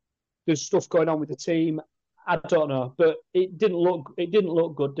there's stuff going on with the team. I don't know, but it didn't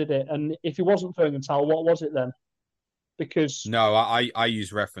look good, did it? And if he wasn't throwing the towel, what was it then? Because no, I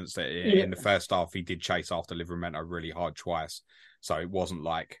use reference that in the first half he did chase after Livramento really hard twice, so it wasn't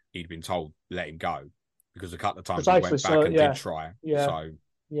like he'd been told let him go because a couple of times he went back and did try. Yeah, so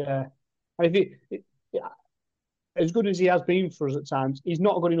yeah. As good as he has been for us at times, he's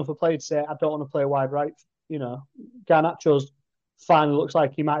not good enough a player to say I don't want to play wide right. You know, Garnacho's finally looks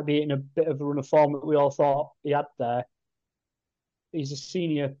like he might be in a bit of a run of form that we all thought he had there. He's a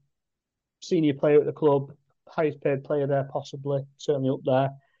senior player at the club, highest paid player there, possibly, certainly up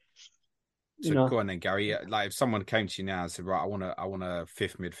there. So go on then, Gary. Like if someone came to you now and said, right, I want a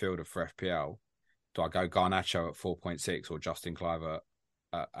fifth midfielder for FPL, do I go Garnacho at 4.6 or Justin Kluivert?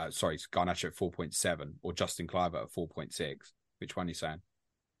 Garnacho at 4.7 or Justin Kluivert at 4.6? Which one are you saying?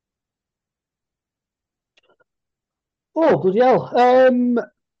 Oh, bloody hell.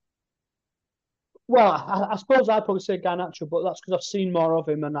 Well, I suppose I'd probably say Garnacho, but that's because I've seen more of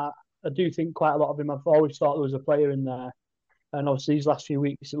him and I do think quite a lot of him. I've always thought there was a player in there. And obviously these last few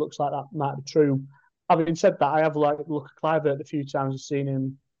weeks, it looks like that might be true. Having said that, I have looked at Kluivert a few times and seen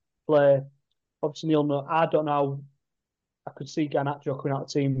him play. Obviously, Neil, I don't know. I could see Garnacho coming out of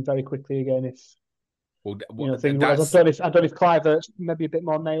the team very quickly again if things. I don't know if Kluivert's maybe a bit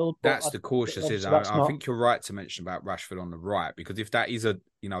more nailed. That's the cautious is. I think you're right to mention about Rashford on the right because if that is a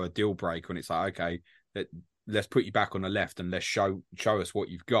deal breaker and it's like okay, let's put you back on the left and let's show us what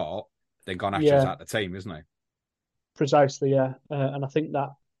you've got, then Garnacho's out the team, isn't he? Precisely, yeah. And I think that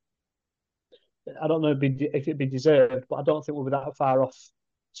I don't know if it'd be deserved, but I don't think we'll be that far off.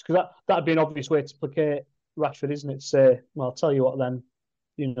 Because that'd be an obvious way to placate Rashford, isn't it? To say, well, I'll tell you what, then,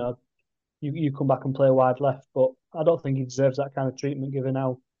 you come back and play wide left, but I don't think he deserves that kind of treatment given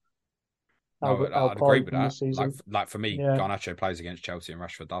how. I'd agree with that. Like for me, yeah. Garnacho plays against Chelsea and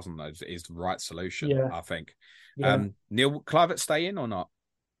Rashford doesn't. Is the right solution, yeah. I think. Yeah. Neil, Kluivert stay in or not?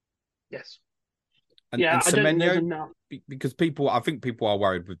 Yes. And Semenyo, because I think people are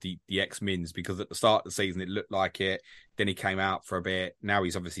worried with the X-Mins because at the start of the season it looked like it. Then he came out for a bit. Now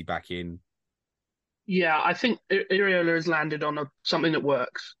he's obviously back in. Yeah, I think Iriola has landed on something that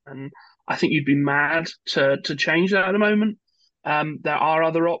works, and I think you'd be mad to change that at the moment. There are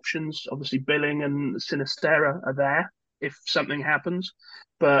other options. Obviously, Billing and Sinistera are there if something happens,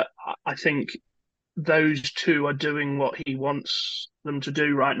 but I think those two are doing what he wants them to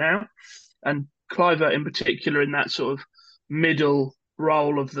do right now, and Kluivert in particular in that sort of middle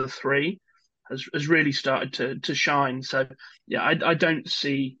role of the three has really started to shine. So yeah, I don't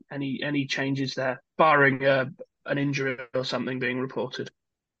see any changes there, barring an injury or something being reported.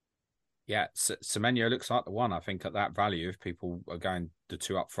 Yeah, Semenyo looks like the one, I think, at that value if people are going the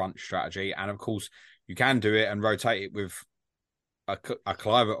two up front strategy. And of course, you can do it and rotate it with a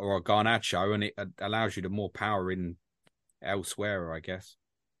Kluivert or a Garnacho, and it allows you to more power in elsewhere, I guess.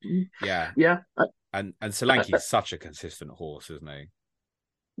 Yeah. Yeah. And Solanke's such a consistent horse, isn't he?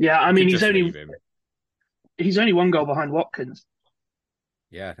 Yeah, I mean, he's only one goal behind Watkins.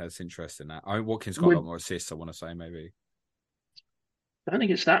 Yeah, that's interesting. That Watkins got a lot more assists, I want to say, maybe. I don't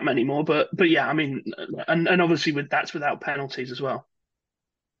think it's that many more, but yeah, I mean, and obviously that's without penalties as well.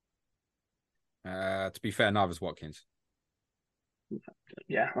 To be fair, neither's Watkins.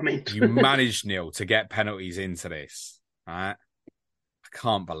 Yeah, I mean, you managed, Neil, to get penalties into this. Right? I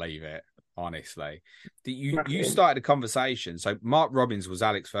can't believe it, honestly. You started a conversation. So Mark Robbins was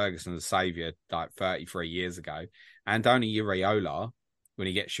Alex Ferguson's saviour like 33 years ago, and Andoni Iraola, when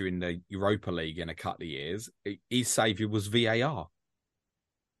he gets you in the Europa League in a couple of years, his saviour was VAR.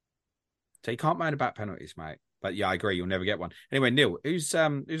 So you can't moan about penalties, mate. But yeah, I agree. You'll never get one. Anyway, Neil, who's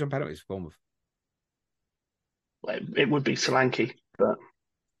on penalties for Bournemouth? Well, it would be Solanke, but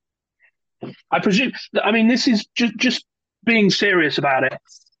I presume. I mean, this is just being serious about it.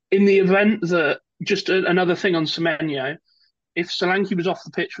 In the event that just another thing on Semenyo, if Solanke was off the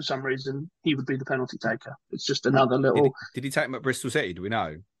pitch for some reason, he would be the penalty taker. It's just another little. Did he take him at Bristol City? Do we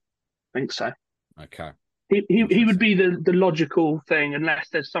know? I think so. Okay. He would be the logical thing, unless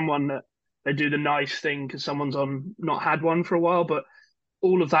there's someone that they do the nice thing because someone's not had one for a while. But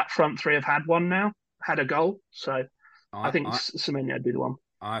all of that front three have had one now, had a goal. So I think Semenyo would be the one.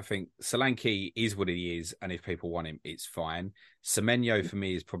 I think Solanke is what he is, and if people want him, it's fine. Semenyo, for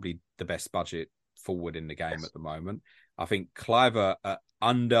me, is probably the best budget forward in the game at the moment. I think Kluivert at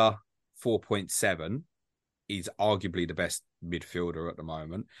under 4.7 is arguably the best midfielder at the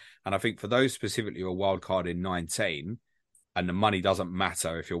moment. And I think for those specifically who are wild card in 19, and the money doesn't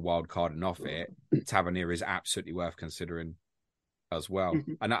matter if you're wild carding off it, Tavernier is absolutely worth considering as well.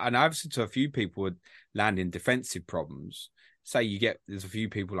 Mhm. And I've said to a few people with landing defensive problems, say there's a few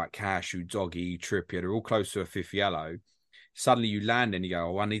people like Cashew, Doggy, Trippier, they're all close to a fifth yellow. Suddenly you land and you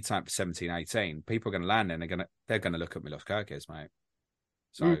go, I need something for 17, 18. People are going to land and they're going to look at Milos Kerkez, mate.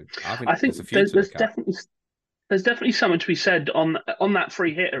 So I think there's a few there's definitely something to be said on that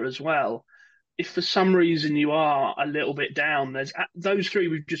free hitter as well. If for some reason you are a little bit down, there's those three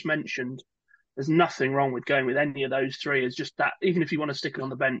we've just mentioned. There's nothing wrong with going with any of those three. It's just that even if you want to stick it on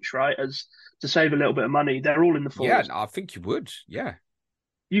the bench, right, as to save a little bit of money, they're all in the fours. Yeah, I think you would. Yeah,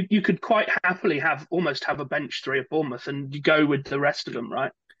 you could quite happily have a bench three at Bournemouth and you go with the rest of them,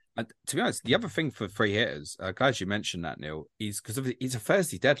 right? And to be honest, the other thing for free hitters, glad you mentioned that, Neil, is because it's a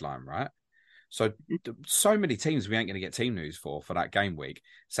Thursday deadline, right? So many teams we ain't going to get team news for that game week.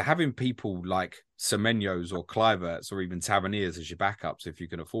 So having people like Semenyo's or Kluivert's or even Taverniers as your backups, if you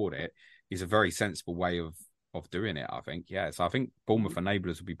can afford it, is a very sensible way of doing it, I think. Yeah, so I think Bournemouth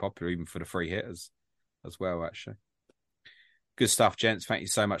enablers will be popular even for the free hitters as well, actually. Good stuff, gents. Thank you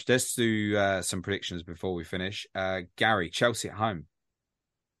so much. Let's do some predictions before we finish. Gary, Chelsea at home.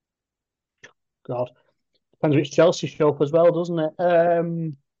 God, depends which Chelsea show up as well, doesn't it?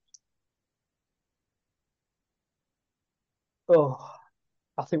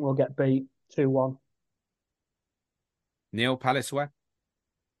 I think we'll get beat 2-1. Neil, Palace away?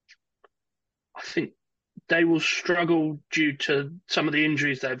 I think they will struggle due to some of the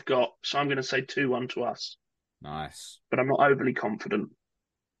injuries they've got. So I'm going to say 2-1 to us. Nice. But I'm not overly confident.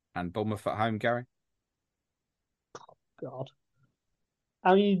 And Bournemouth at home, Gary? God.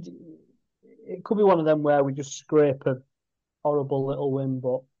 I mean, it could be one of them where we just scrape a horrible little win,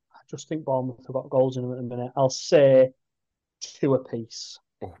 but I just think Bournemouth have got goals in them at the minute. I'll say 2 apiece.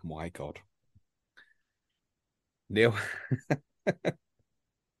 Oh, my God. Neil?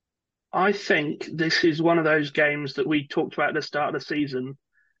 I think this is one of those games that we talked about at the start of the season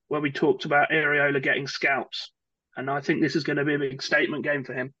where we talked about Areola getting scalps. And I think this is going to be a big statement game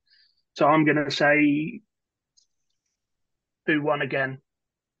for him. So I'm going to say 2-1 again.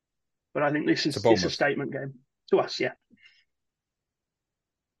 But I think this is a statement game to us, yeah.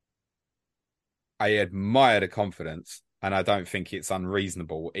 I admire the confidence, and I don't think it's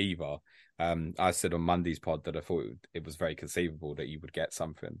unreasonable either. I said on Monday's pod that I thought it was very conceivable that you would get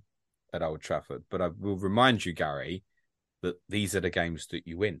something at Old Trafford. But I will remind you, Gary, that these are the games that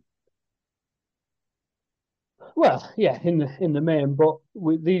you win. Well, yeah, in the main, but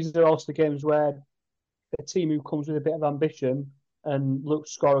these are also the games where a team who comes with a bit of ambition and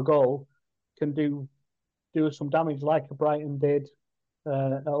looks to score a goal can do some damage, like a Brighton did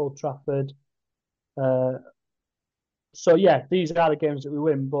at Old Trafford. So yeah, these are the games that we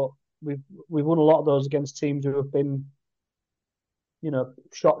win, but we've won a lot of those against teams who have been,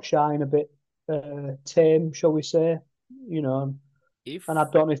 shot shy and a bit tame, shall we say? And I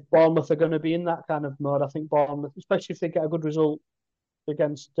don't know if Bournemouth are going to be in that kind of mode. I think Bournemouth, especially if they get a good result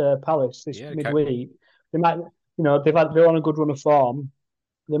against Palace this midweek, they might, they're on a good run of form.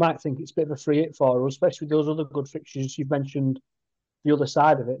 They might think it's a bit of a free hit for us, especially with those other good fixtures you've mentioned. The other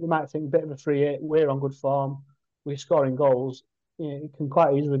side of it, they might think a bit of a free hit. We're on good form. We're scoring goals. It can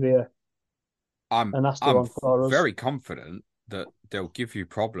quite easily be a nasty one for us. I'm very confident that they'll give you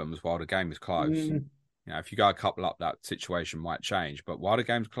problems while the game is close. If you go a couple up, that situation might change. But while the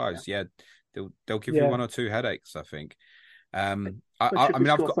game's close, they'll give you 1 or 2 headaches, I think. I've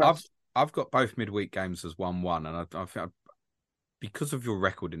got both midweek games as 1-1, and I think because of your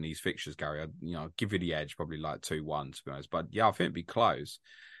record in these fixtures, Gary, I'll give you the edge, probably like 2-1 to be honest. But yeah, I think it'd be close.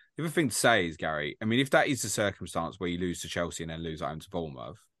 The other thing to say is, Gary, I mean, if that is the circumstance where you lose to Chelsea and then lose at home to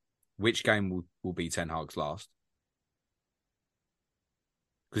Bournemouth, which game will be Ten Hag's last?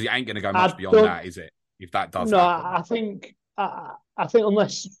 Because it ain't going to go much beyond that, is it? If that does happen. I think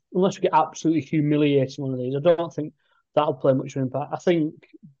unless we get absolutely humiliated one of these, I don't think that'll play much of an impact. I think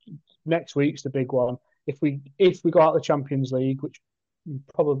next week's the big one. If we go out of the Champions League, which we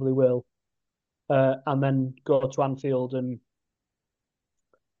probably will, and then go to Anfield and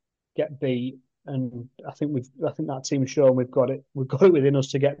get beat, and I think that team's shown we've got it within us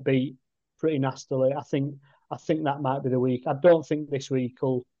to get beat pretty nastily. I think that might be the week. I don't think this week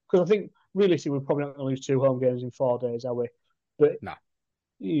will, because I think realistically we're probably not going to lose 2 home games in 4 days, are we? But no.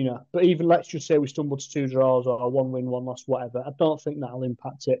 But even let's just say we stumble to 2 draws or 1 win, 1 loss, whatever. I don't think that'll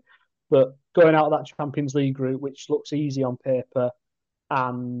impact it. But going out of that Champions League group, which looks easy on paper,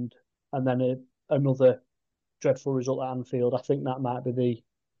 and then another dreadful result at Anfield, I think that might be the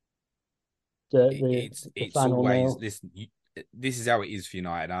it's final always nail. listen. this is how it is for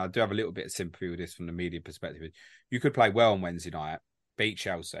United. And I do have a little bit of sympathy with this from the media perspective. You could play well on Wednesday night, beat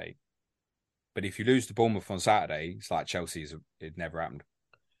Chelsea, but if you lose to Bournemouth on Saturday, it's like it never happened.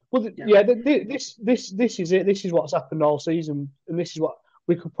 Well, this is it. This is what's happened all season, and this is what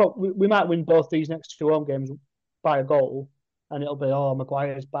we might win both these next 2 home games by a goal, and it'll be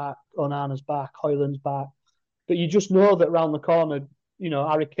Maguire's back, Onana's back, Højlund's back, but you just know that round the corner,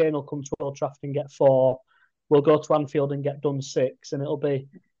 Harry Kane will come to Old Trafford and get 4. We'll go to Anfield and get done 6, and it'll be,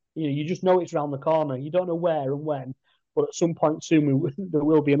 you just know it's round the corner. You don't know where and when, but at some point soon there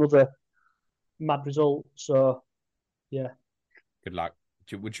will be another mad result. So, yeah. Good luck.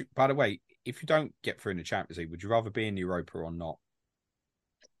 Would you? By the way, if you don't get through in the Champions League, would you rather be in Europa or not?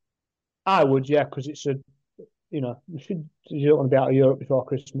 I would, yeah, because it's you don't want to be out of Europe before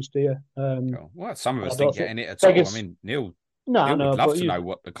Christmas, do you? Well, some of us didn't get in it at all. I mean, Neil would love to know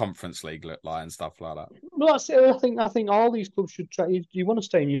what the Conference League looked like and stuff like that. Well, that's it. I think all these clubs should try. You want to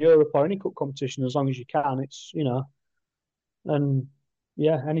stay in Europe or any cup competition as long as you can. It's and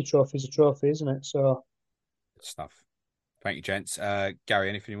yeah, any trophy's a trophy, isn't it? So, good stuff. Thank you, gents. Gary,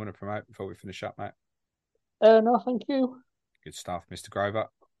 anything you want to promote before we finish up, mate? No, thank you. Good stuff, Mr. Grover.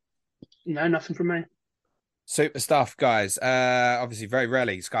 No, nothing from me. Super stuff, guys. Obviously, very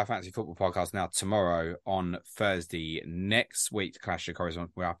rarely Sky Fantasy Football Podcast now tomorrow on Thursday. Next week, Clash of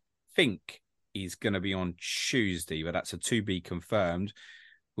Correspondents, where I think is going to be on Tuesday, but that's a to be confirmed,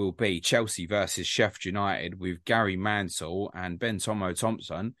 will be Chelsea versus Sheffield United with Gary Mansell and Ben Tomo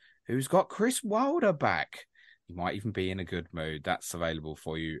Thompson, who's got Chris Wilder back. He might even be in a good mood. That's available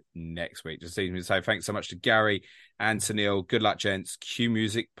for you next week. Just leave me to say thanks so much to Gary and to Neil. Good luck, gents. Cue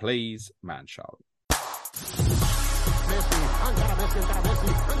music, please. Man, Charlotte.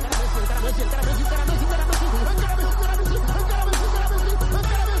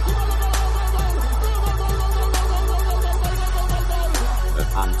 The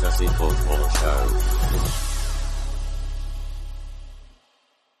Fantasy Football Show.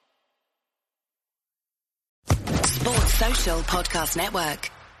 Sports Social Podcast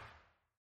Network.